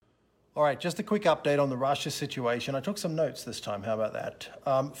All right, just a quick update on the Russia situation. I took some notes this time. How about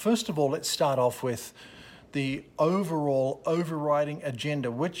that? First of all, let's start off with the overall overriding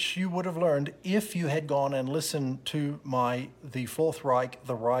agenda, which you would have learned if you had gone and listened to The Fourth Reich,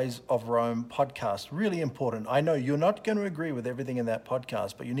 The Rise of Rome podcast. Really important. I know you're not going to agree with everything in that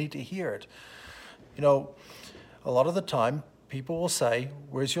podcast, but you need to hear it. You know, a lot of the time, people will say,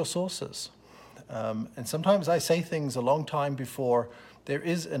 where's your sources? And sometimes I say things a long time before there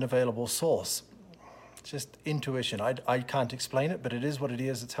is an available source. It's just intuition. I can't explain it, but it is what it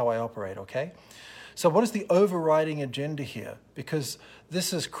is. It's how I operate, okay? So what is the overriding agenda here? Because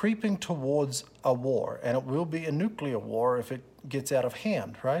this is creeping towards a war, and it will be a nuclear war if it gets out of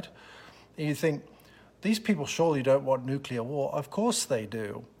hand, right? And you think, these people surely don't want nuclear war. Of course they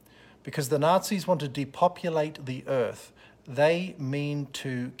do, because the Nazis want to depopulate the earth. They mean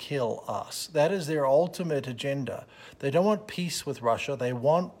to kill us. That is their ultimate agenda. They don't want peace with Russia. They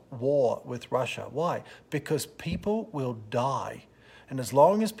want war with Russia. Why? Because people will die. And as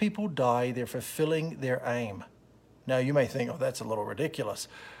long as people die, they're fulfilling their aim. Now, you may think, oh, that's a little ridiculous.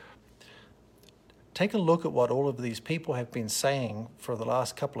 Take a look at what all of these people have been saying for the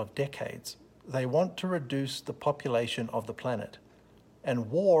last couple of decades. They want to reduce the population of the planet.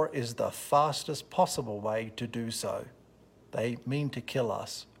 And war is the fastest possible way to do so. They mean to kill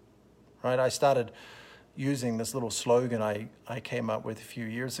us, right? I started using this little slogan I came up with a few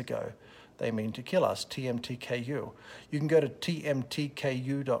years ago. They mean to kill us, TMTKU. You can go to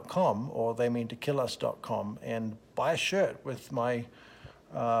tmtku.com or theymeantokillus.com and buy a shirt with my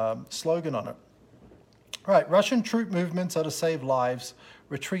slogan on it. All right, Russian troop movements are to save lives,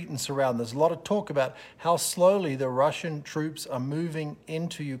 retreat and surround. There's a lot of talk about how slowly the Russian troops are moving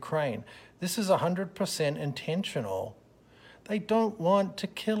into Ukraine. This is 100% intentional. They don't want to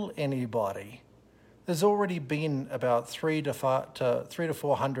kill anybody. There's already been about 300 to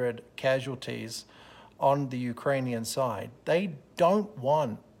 400 casualties on the Ukrainian side. They don't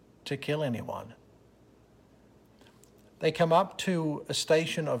want to kill anyone. They come up to a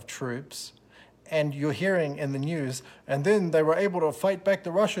station of troops, and you're hearing in the news, and then they were able to fight back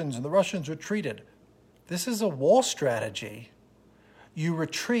the Russians, and the Russians retreated. This is a war strategy. You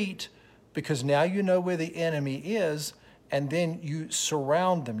retreat because now you know where the enemy is, and then you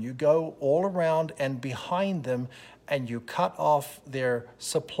surround them. You go all around and behind them, and you cut off their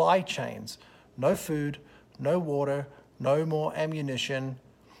supply chains. No food, no water, no more ammunition,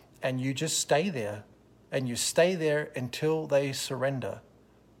 and you just stay there. And you stay there until they surrender.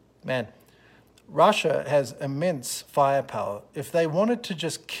 Man, Russia has immense firepower. If they wanted to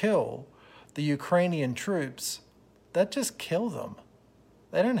just kill the Ukrainian troops, they'd just kill them.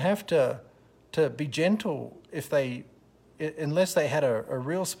 They don't have to be gentle unless they had a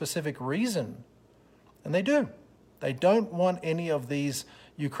real specific reason. And they do. They don't want any of these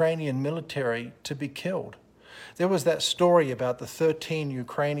Ukrainian military to be killed. There was that story about the 13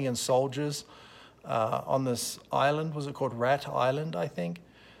 Ukrainian soldiers on this island. Was it called Rat Island, I think?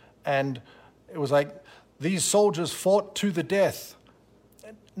 And it was like, these soldiers fought to the death.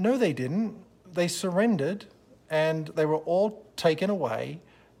 No, they didn't. They surrendered, and they were all taken away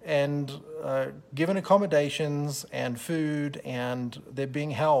and given accommodations and food, and they're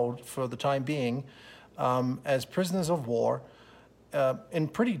being held for the time being as prisoners of war in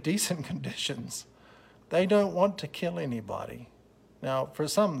pretty decent conditions. They don't want to kill anybody. Now, for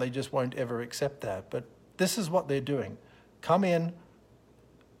some, they just won't ever accept that, but this is what they're doing. Come in,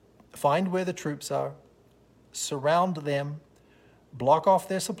 find where the troops are, surround them, block off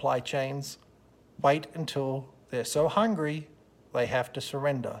their supply chains, wait until they're so hungry they have to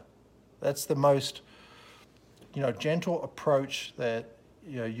surrender. That's the most, gentle approach that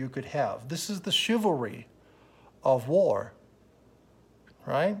you could have. This is the chivalry of war,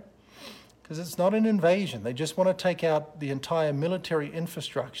 right? Because it's not an invasion. They just want to take out the entire military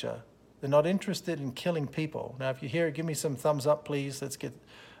infrastructure. They're not interested in killing people. Now, if you're here, give me some thumbs up, please. Let's get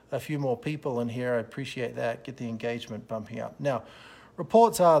a few more people in here. I appreciate that. Get the engagement bumping up. Now,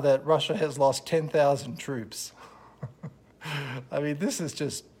 reports are that Russia has lost 10,000 troops. I mean, this is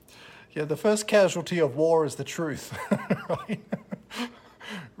just, the first casualty of war is the truth, right?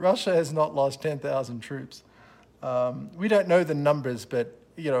 Russia has not lost 10,000 troops. We don't know the numbers, but,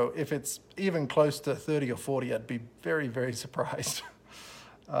 if it's even close to 30 or 40, I'd be very, very surprised.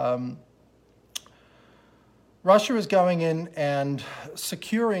 Russia is going in and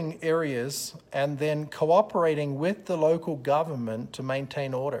securing areas and then cooperating with the local government to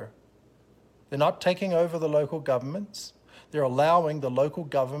maintain order. They're not taking over the local governments. They're allowing the local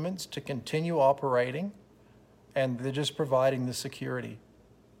governments to continue operating, and they're just providing the security.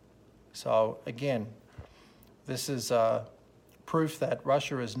 So again, this is proof that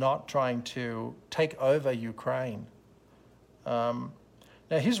Russia is not trying to take over Ukraine. Now,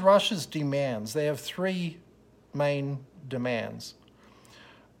 here's Russia's demands. They have three main demands: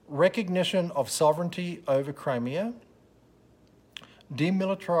 recognition of sovereignty over Crimea,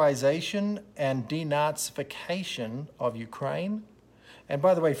 demilitarization and denazification of Ukraine. And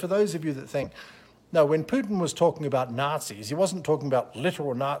by the way, for those of you that think, no, when Putin was talking about Nazis, he wasn't talking about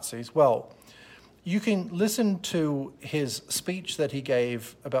literal Nazis. Well, you can listen to his speech that he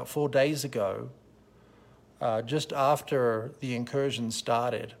gave about 4 days ago, just after the incursion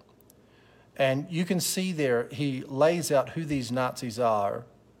started. And you can see there, he lays out who these Nazis are,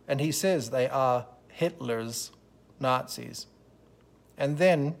 and he says they are Hitler's Nazis. And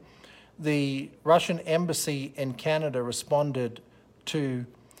then the Russian embassy in Canada responded to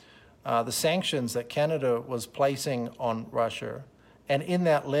the sanctions that Canada was placing on Russia. And in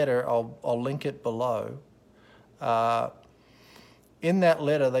that letter, I'll link it below, in that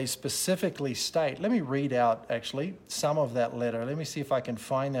letter they specifically state, let me read out actually some of that letter. Let me see if I can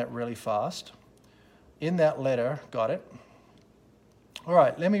find that really fast. In that letter, got it? All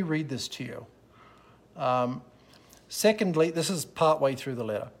right, let me read this to you. Secondly, this is partway through the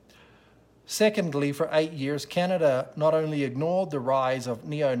letter. Secondly, for 8 years, Canada not only ignored the rise of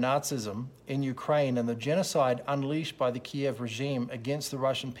neo-Nazism in Ukraine and the genocide unleashed by the Kiev regime against the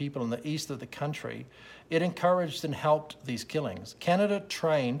Russian people in the east of the country, it encouraged and helped these killings. Canada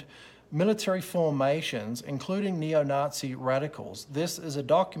trained military formations, including neo-Nazi radicals. This is a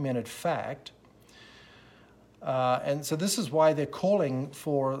documented fact. And so this is why they're calling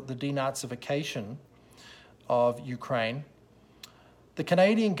for the denazification of Ukraine. The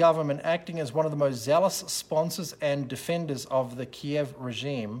Canadian government, acting as one of the most zealous sponsors and defenders of the Kiev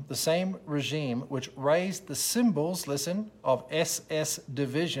regime, the same regime which raised the symbols, listen, of SS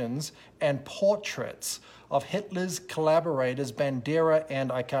divisions and portraits of Hitler's collaborators, Bandera and,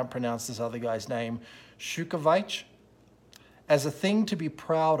 I can't pronounce this other guy's name, Shukovich, as a thing to be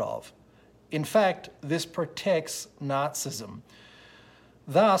proud of. In fact, this protects Nazism.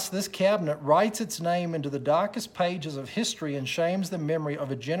 Thus, this cabinet writes its name into the darkest pages of history and shames the memory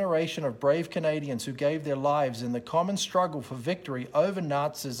of a generation of brave Canadians who gave their lives in the common struggle for victory over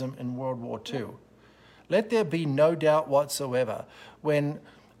Nazism in World War II. Let there be no doubt whatsoever. When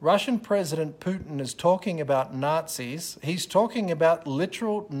Russian President Putin is talking about Nazis, he's talking about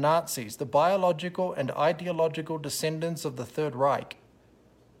literal Nazis, the biological and ideological descendants of the Third Reich.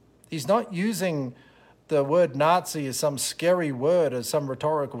 He's not using the word Nazi as some scary word, as some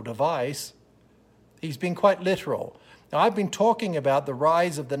rhetorical device. He's been quite literal. Now, I've been talking about the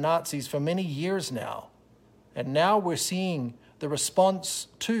rise of the Nazis for many years now, and now we're seeing the response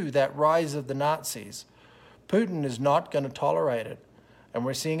to that rise of the Nazis. Putin is not going to tolerate it. And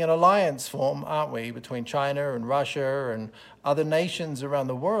we're seeing an alliance form, aren't we, between China and Russia and other nations around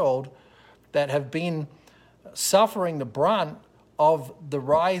the world that have been suffering the brunt of the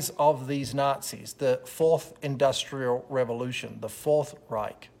rise of these Nazis, the Fourth Industrial Revolution, the Fourth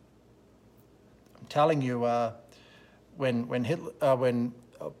Reich. I'm telling you, when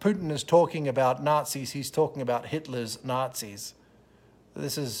Putin is talking about Nazis, he's talking about Hitler's Nazis.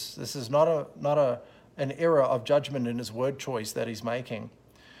 This is not an error of judgment in his word choice that he's making.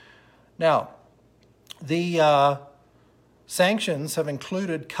 Now, the sanctions have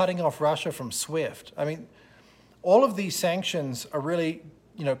included cutting off Russia from SWIFT. I mean, all of these sanctions are really,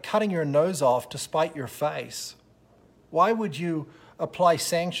 cutting your nose off to spite your face. Why would you apply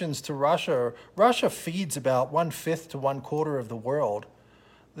sanctions to Russia? Russia feeds about 1/5 to 1/4 of the world.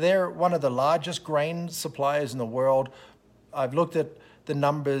 They're one of the largest grain suppliers in the world. I've looked at the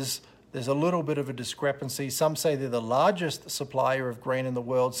numbers. There's a little bit of a discrepancy. Some say they're the largest supplier of grain in the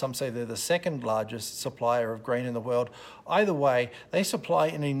world. Some say they're the second largest supplier of grain in the world. Either way, they supply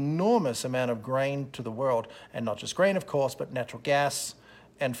an enormous amount of grain to the world. And not just grain, of course, but natural gas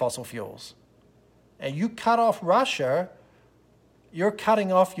and fossil fuels. And you cut off Russia, you're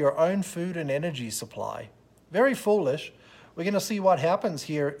cutting off your own food and energy supply. Very foolish. We're going to see what happens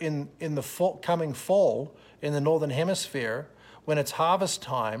here in the coming fall in the Northern Hemisphere, when it's harvest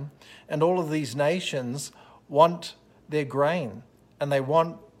time and all of these nations want their grain and they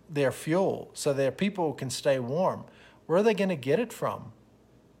want their fuel so their people can stay warm. Where are they going to get it from?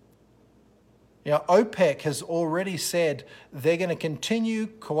 OPEC has already said they're going to continue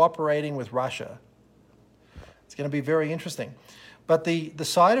cooperating with Russia. It's going to be very interesting. But the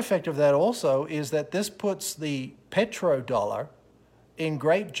side effect of that also is that this puts the petrodollar in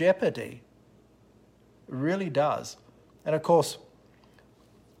great jeopardy. It really does. And of course,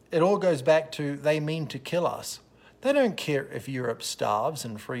 it all goes back to they mean to kill us. They don't care if Europe starves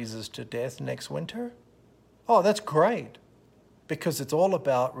and freezes to death next winter. Oh, that's great. because it's all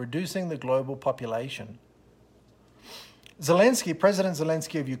about reducing the global population. President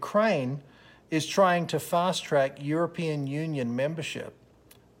Zelensky of Ukraine, is trying to fast-track European Union membership.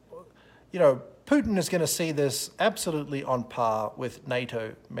 You know, Putin is going to see this absolutely on par with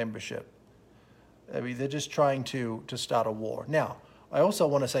NATO membership. I mean, they're just trying to start a war. Now, I also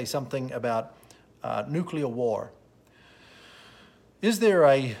want to say something about nuclear war. Is there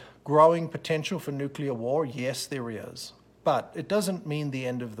a growing potential for nuclear war? Yes, there is. But it doesn't mean the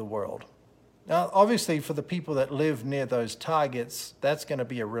end of the world. Now, obviously, for the people that live near those targets, that's going to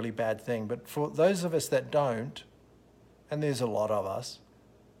be a really bad thing. But for those of us that don't, and there's a lot of us,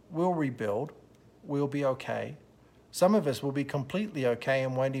 we'll rebuild. We'll be okay. Some of us will be completely okay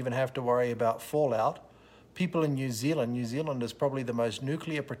and won't even have to worry about fallout. People in New Zealand is probably the most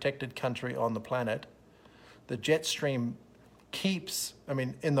nuclear protected country on the planet. The jet stream keeps,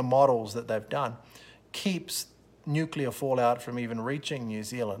 in the models that they've done, keeps nuclear fallout from even reaching New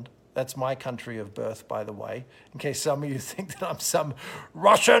Zealand. That's my country of birth, by the way, in case some of you think that I'm some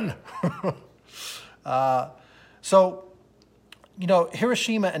Russian. So, you know,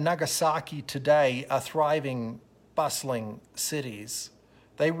 Hiroshima and Nagasaki today are thriving, bustling cities.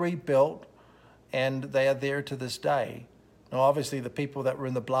 They rebuilt, and they are there to this day. Now, obviously, the people that were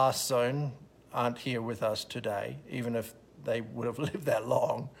in the blast zone aren't here with us today, even if they would have lived that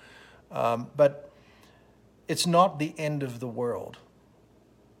long. But it's not the end of the world.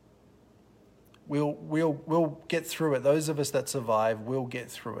 We'll get through it. Those of us that survive will get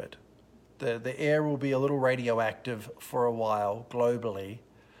through it. The air will be a little radioactive for a while globally.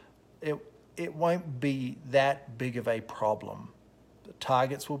 It won't be that big of a problem. The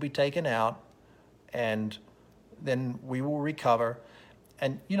targets will be taken out, and then we will recover.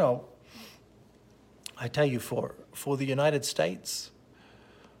 And, you know, I tell you, for the United States,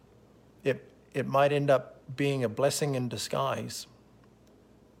 it might end up being a blessing in disguise.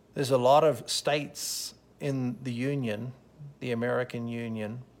 There's a lot of states in the Union, the American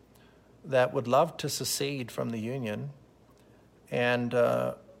Union, that would love to secede from the Union and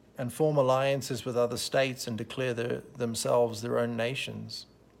form alliances with other states and declare themselves their own nations.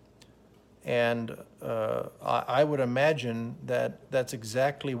 And I would imagine that that's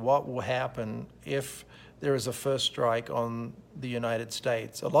exactly what will happen if there is a first strike on the United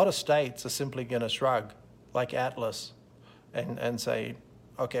States. A lot of states are simply going to shrug, like Atlas, and say,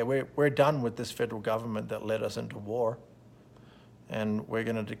 okay, we're done with this federal government that led us into war, and we're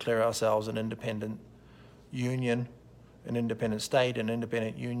going to declare ourselves an independent union, an independent state, an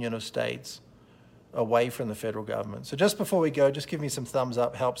independent union of states away from the federal government. So just before we go, just give me some thumbs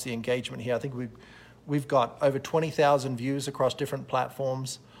up, helps the engagement here. I think we've got over 20,000 views across different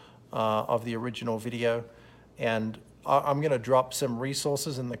platforms of the original video, and I'm going to drop some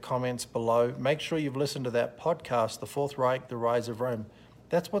resources in the comments below. Make sure you've listened to that podcast, The Fourth Reich, The Rise of Rome.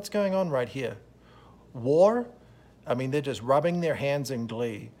 That's what's going on right here. War, they're just rubbing their hands in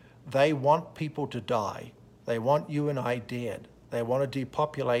glee. They want people to die. They want you and I dead. They want to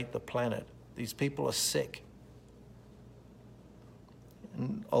depopulate the planet. These people are sick.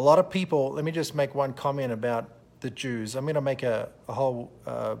 And a lot of people, let me just make one comment about the Jews. I'm going to make a whole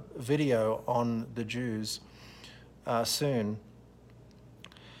video on the Jews soon.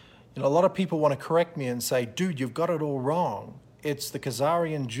 You know, a lot of people want to correct me and say, dude, you've got it all wrong. It's the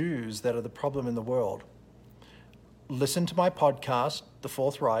Khazarian Jews that are the problem in the world. Listen to my podcast, The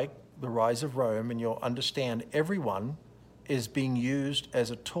Fourth Reich, The Rise of Rome, and you'll understand everyone is being used as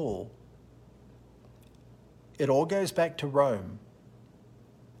a tool. It all goes back to Rome,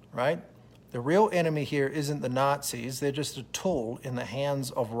 right? The real enemy here isn't the Nazis. They're just a tool in the hands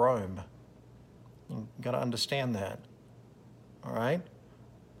of Rome. You've got to understand that, all right?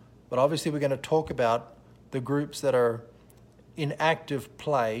 But obviously we're going to talk about the groups that are in active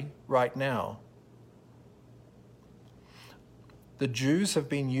play right now. The Jews have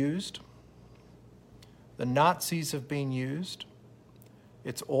been used. The Nazis have been used.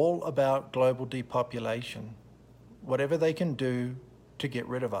 It's all about global depopulation. Whatever they can do to get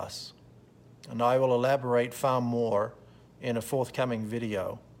rid of us. And I will elaborate far more in a forthcoming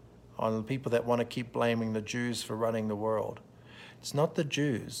video on the people that want to keep blaming the Jews for running the world. It's not the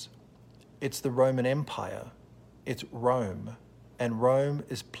Jews. It's the Roman Empire. It's Rome. And Rome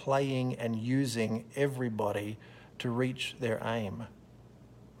is playing and using everybody to reach their aim.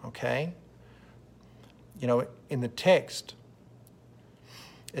 Okay? You know, in the text,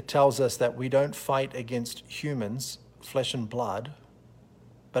 it tells us that we don't fight against humans, flesh and blood,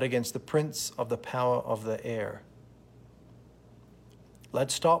 but against the prince of the power of the air.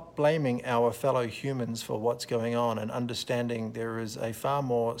 Let's stop blaming our fellow humans for what's going on and understanding there is a far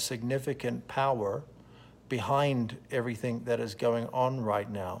more significant power behind everything that is going on right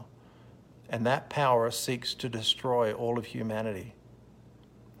now. And that power seeks to destroy all of humanity.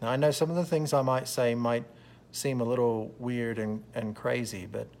 Now, I know some of the things I might say might seem a little weird and crazy,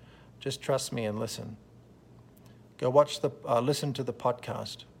 but just trust me and listen. Go listen to the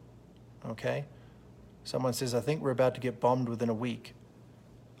podcast, okay? Someone says, I think we're about to get bombed within a week.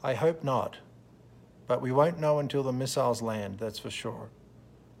 I hope not, but we won't know until the missiles land, that's for sure.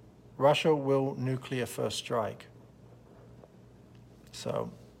 Russia will nuclear first strike.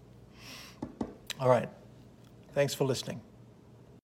 So, all right. Thanks for listening.